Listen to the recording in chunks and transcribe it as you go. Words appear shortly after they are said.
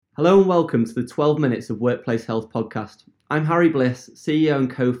Hello and welcome to the 12 Minutes of Workplace Health podcast. I'm Harry Bliss, CEO and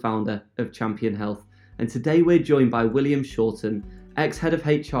co-founder of Champion Health, and today we're joined by Will Shorten, ex-head of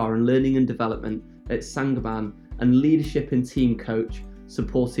HR and Learning and Development at Gobain and leadership and team coach,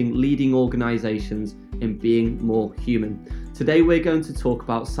 supporting leading organisations in being more human. Today we're going to talk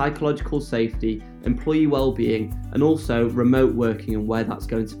about psychological safety, employee well-being, and also remote working and where that's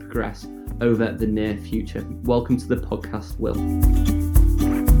going to progress over the near future. Welcome to the podcast, Will.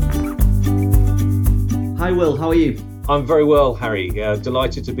 Hi Will, how are you? I'm very well, Harry.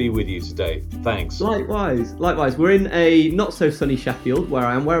 Delighted to be with you today. Thanks. Likewise. We're in a not so sunny Sheffield where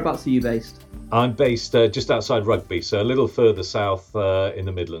I am. Whereabouts are you based? I'm based just outside Rugby, so a little further south in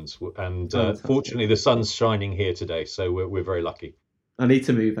the Midlands. And fortunately, the sun's shining here today, so we're very lucky. I need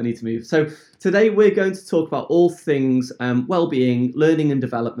to move. So today we're going to talk about all things well-being, learning and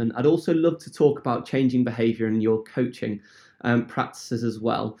development. I'd also love to talk about changing behaviour and your coaching practices as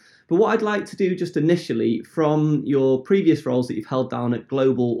well. But what I'd like to do just initially, from your previous roles that you've held down at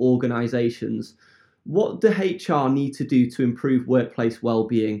global organisations, what do HR need to do to improve workplace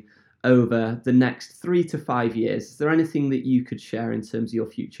well-being over the next 3 to 5 years? Is there anything that you could share in terms of your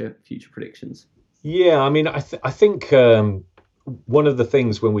future predictions? Yeah, I mean, I think one of the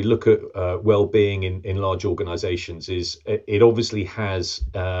things when we look at well-being in large organisations is it obviously has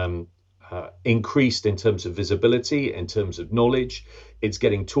increased in terms of visibility, in terms of knowledge. It's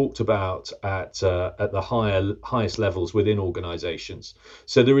getting talked about at the highest levels within organizations.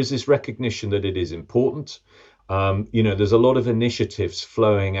 So there is this recognition that it is important. There's a lot of initiatives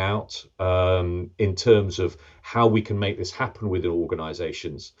flowing out in terms of how we can make this happen within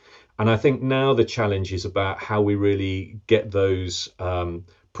organizations. And I think now the challenge is about how we really get those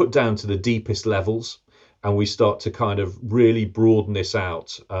put down to the deepest levels. And we start to kind of really broaden this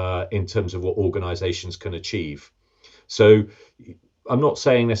out in terms of what organizations can achieve. So I'm not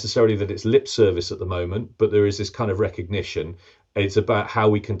saying necessarily that it's lip service at the moment, but there is this kind of recognition. It's about how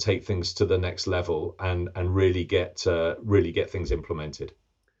we can take things to the next level and really get things implemented.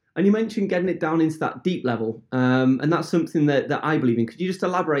 And you mentioned getting it down into that deep level, and that's something that I believe in. Could you just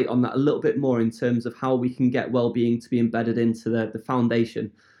elaborate on that a little bit more in terms of how we can get well-being to be embedded into the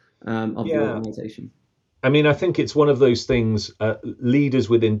foundation of the organisation? I mean, I think it's one of those things, leaders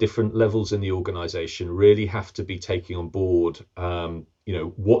within different levels in the organization really have to be taking on board,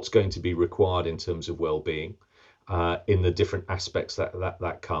 what's going to be required in terms of well-being in the different aspects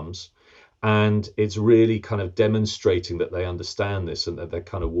that comes. And it's really kind of demonstrating that they understand this and that they're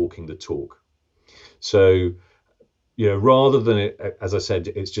kind of walking the talk. So, rather than it, as I said,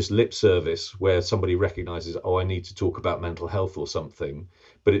 it's just lip service where somebody recognizes, oh, I need to talk about mental health or something,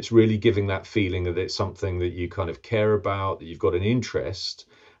 but it's really giving that feeling that it's something that you kind of care about, that you've got an interest.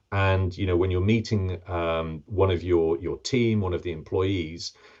 And, when you're meeting one of your team, one of the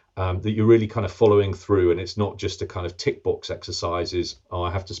employees, that you're really kind of following through, and it's not just a kind of tick box exercises. Oh, I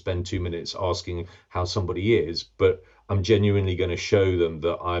have to spend 2 minutes asking how somebody is, but I'm genuinely going to show them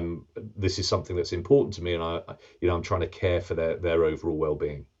that this is something that's important to me, and I'm trying to care for their overall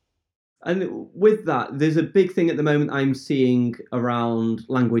well-being. And with that, there's a big thing at the moment I'm seeing around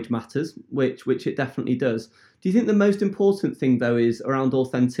language matters, which it definitely does. Do you think the most important thing though is around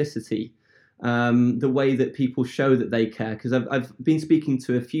authenticity? The way that people show that they care, because I've been speaking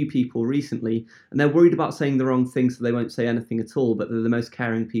to a few people recently and they're worried about saying the wrong thing, so they won't say anything at all, but they're the most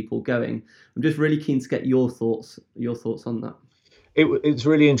caring people going. I'm just really keen to get your thoughts on that. It's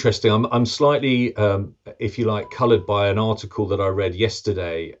really interesting. I'm slightly, if you like, coloured by an article that I read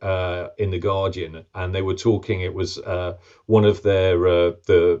yesterday in The Guardian, and they were talking. It was one of their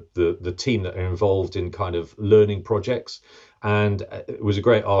the team that are involved in kind of learning projects, and it was a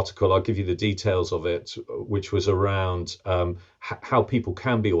great article. I'll give you the details of it, which was around how people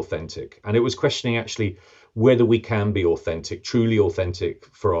can be authentic, and it was questioning actually whether we can be authentic, truly authentic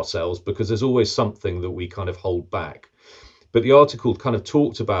for ourselves, because there's always something that we kind of hold back. But the article kind of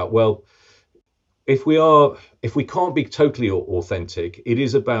talked about, well, if we can't be totally authentic, it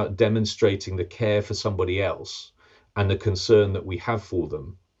is about demonstrating the care for somebody else and the concern that we have for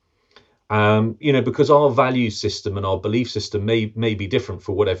them. Because our value system and our belief system may be different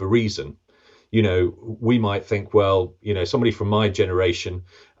for whatever reason. We might think, well, somebody from my generation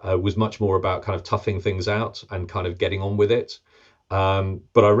was much more about kind of toughing things out and kind of getting on with it.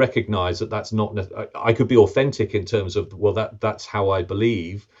 But I recognize that that's not, I could be authentic in terms of, well, that's how I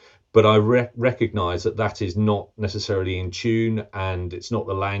believe, but I recognize that is not necessarily in tune, and it's not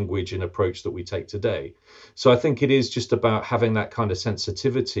the language and approach that we take today. So I think it is just about having that kind of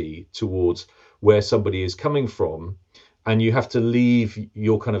sensitivity towards where somebody is coming from, and you have to leave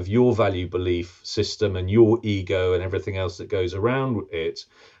your value belief system and your ego and everything else that goes around it,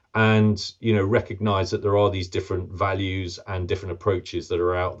 and recognize that there are these different values and different approaches that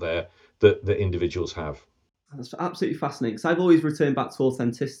are out there that individuals have. That's absolutely fascinating. Because I've always returned back to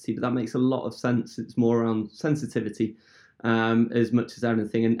authenticity, but that makes a lot of sense. It's more around sensitivity as much as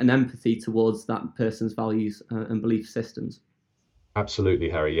anything, and empathy towards that person's values and belief systems. Absolutely,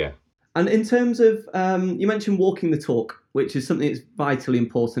 Harry. Yeah. And in terms of, you mentioned walking the talk, which is something that's vitally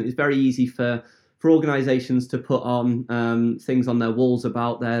important. It's very easy for organisations to put on things on their walls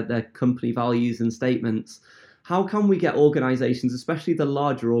about their company values and statements. How can we get organisations, especially the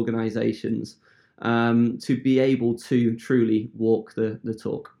larger organisations, to be able to truly walk the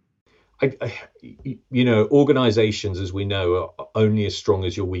talk? Organizations, as we know, are only as strong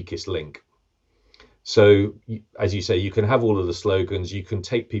as your weakest link. So, as you say, you can have all of the slogans, you can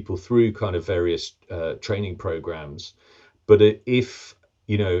take people through kind of various training programs, but if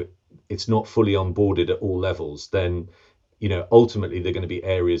it's not fully onboarded at all levels, then ultimately they're going to be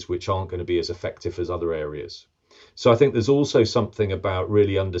areas which aren't going to be as effective as other areas. So I think there's also something about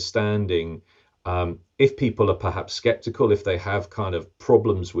really understanding, if people are perhaps skeptical, if they have kind of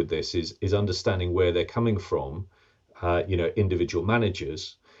problems with this, is understanding where they're coming from, individual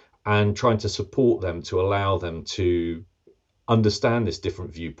managers, and trying to support them to allow them to understand this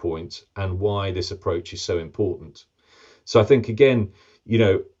different viewpoint and why this approach is so important. So I think, again,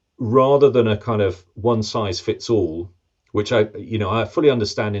 rather than a kind of one size fits all, which I fully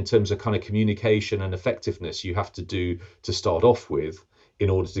understand in terms of kind of communication and effectiveness you have to do to start off with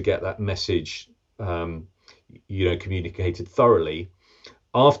in order to get that message, communicated thoroughly.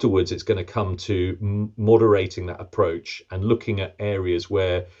 Afterwards, it's going to come to moderating that approach and looking at areas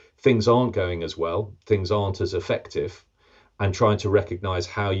where things aren't going as well, things aren't as effective, and trying to recognize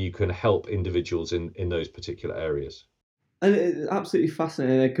how you can help individuals in those particular areas. And it's absolutely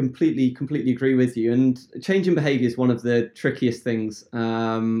fascinating. I completely agree with you. And changing behaviour is one of the trickiest things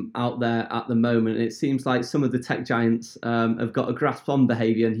out there at the moment. And it seems like some of the tech giants have got a grasp on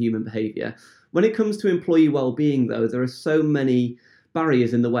behaviour and human behaviour. When it comes to employee well-being, though, there are so many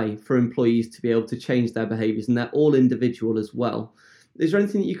barriers in the way for employees to be able to change their behaviours, and they're all individual as well. Is there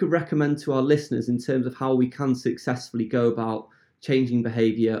anything that you could recommend to our listeners in terms of how we can successfully go about changing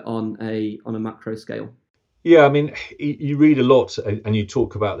behaviour on a macro scale? Yeah, I mean, you read a lot and you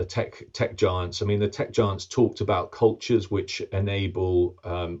talk about the tech giants. I mean, the tech giants talked about cultures which enable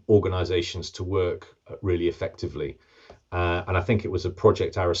organizations to work really effectively. And I think it was a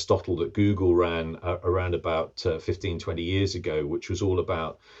project Aristotle that Google ran around about 15, 20 years ago, which was all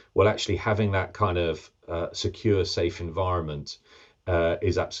about, well, actually having that kind of secure, safe environment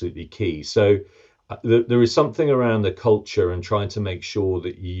is absolutely key. So there is something around the culture and trying to make sure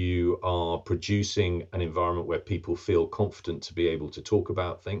that you are producing an environment where people feel confident to be able to talk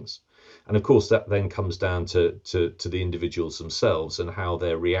about things. And of course, that then comes down to the individuals themselves and how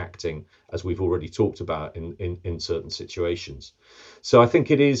they're reacting, as we've already talked about in certain situations. So I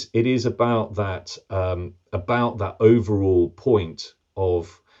think it is about that overall point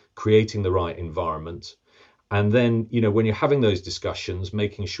of creating the right environment. And then, when you're having those discussions,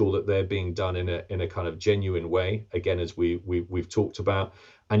 making sure that they're being done in a kind of genuine way, again, as we've talked about,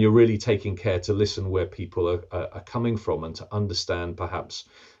 and you're really taking care to listen where people are coming from and to understand perhaps,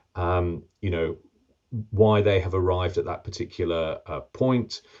 why they have arrived at that particular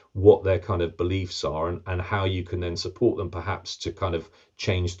point, what their kind of beliefs are, and how you can then support them perhaps to kind of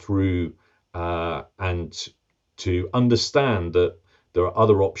change through and to understand that there are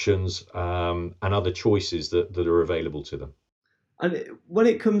other options and other choices that are available to them. And when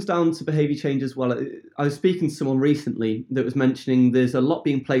it comes down to behaviour change as well, I was speaking to someone recently that was mentioning there's a lot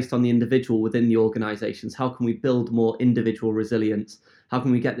being placed on the individual within the organisations. How can we build more individual resilience? How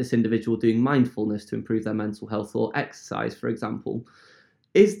can we get this individual doing mindfulness to improve their mental health, or exercise, for example?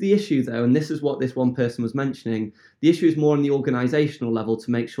 Is the issue, though, and this is what this one person was mentioning, the issue is more on the organisational level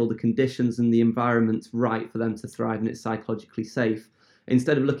to make sure the conditions and the environment's right for them to thrive and it's psychologically safe.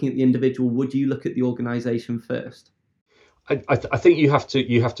 Instead of looking at the individual, would you look at the organisation first? I think you have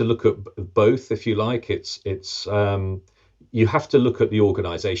to look at both, if you like. It's you have to look at the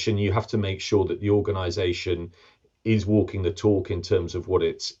organization. You have to make sure that the organization is walking the talk in terms of what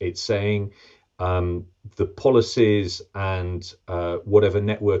it's saying. The policies and whatever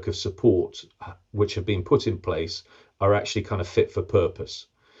network of support which have been put in place are actually kind of fit for purpose,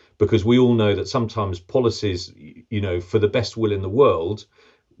 because we all know that sometimes policies, for the best will in the world,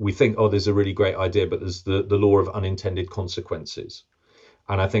 we think, oh, there's a really great idea, but there's the law of unintended consequences.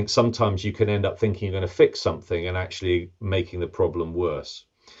 And I think sometimes you can end up thinking you're going to fix something and actually making the problem worse.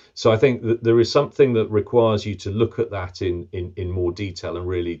 So I think that there is something that requires you to look at that in more detail and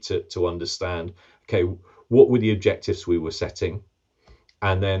really to understand, okay, what were the objectives we were setting?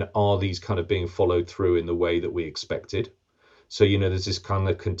 And then are these kind of being followed through in the way that we expected? So, there's this kind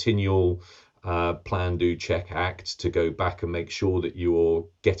of continual plan, do, check, act to go back and make sure that you're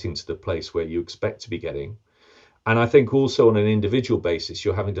getting to the place where you expect to be getting. And I think also on an individual basis,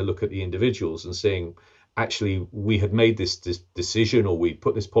 you're having to look at the individuals and saying, actually, we had made this decision, or we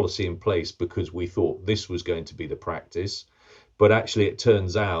put this policy in place because we thought this was going to be the practice. But actually, it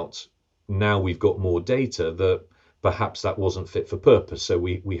turns out now we've got more data that perhaps that wasn't fit for purpose. So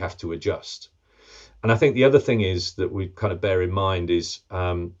we have to adjust. And I think the other thing is that we kind of bear in mind is,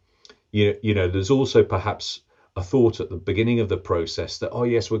 there's also perhaps a thought at the beginning of the process that, oh,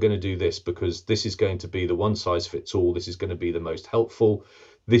 yes, we're going to do this because this is going to be the one size fits all. This is going to be the most helpful.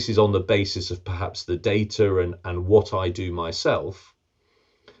 This is on the basis of perhaps the data and what I do myself,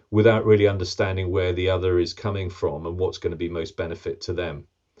 without really understanding where the other is coming from and what's going to be most benefit to them.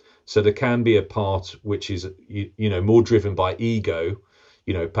 So there can be a part which is, more driven by ego.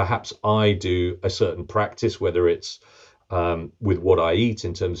 Perhaps I do a certain practice, whether it's with what I eat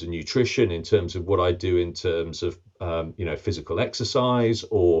in terms of nutrition, in terms of what I do in terms of, physical exercise,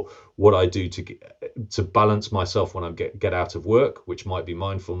 or what I do to balance myself when I get out of work, which might be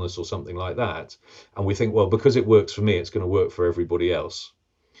mindfulness or something like that. And we think, well, because it works for me, it's going to work for everybody else.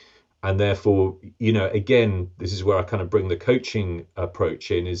 And therefore, again, this is where I kind of bring the coaching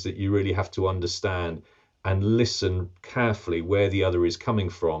approach in, is that you really have to understand and listen carefully where the other is coming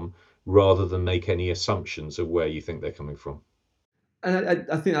from, rather than make any assumptions of where you think they're coming from. And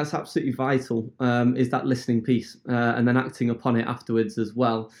I think that's absolutely vital, is that listening piece, and then acting upon it afterwards as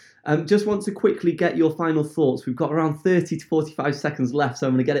well. Just want to quickly get your final thoughts. We've got around 30 to 45 seconds left, so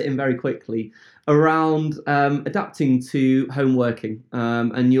I'm going to get it in very quickly, around adapting to home working,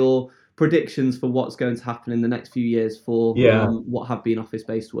 and your predictions for what's going to happen in the next few years for what have been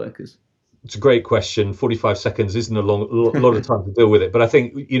office-based workers. It's a great question. 45 seconds isn't a lot of time to deal with it, but I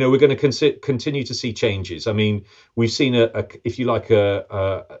think we're going to continue to see changes. I mean, we've seen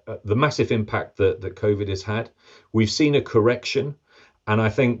the massive impact that COVID has had. We've seen a correction, and I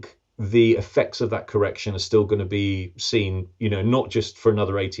think the effects of that correction are still going to be seen, not just for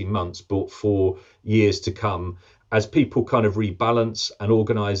another 18 months, but for years to come, as people kind of rebalance and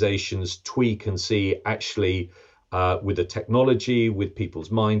organizations tweak and see actually, with the technology, with people's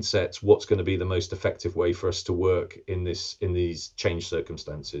mindsets, what's going to be the most effective way for us to work in these changed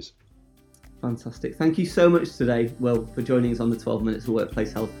circumstances. Fantastic. Thank you so much today, Will, for joining us on the 12 Minutes of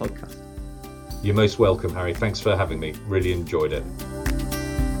Workplace Health podcast. You're most welcome, Harry. Thanks for having me. Really enjoyed it.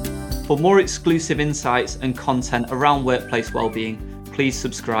 For more exclusive insights and content around workplace wellbeing, please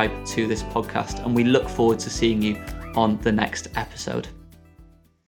subscribe to this podcast, and we look forward to seeing you on the next episode.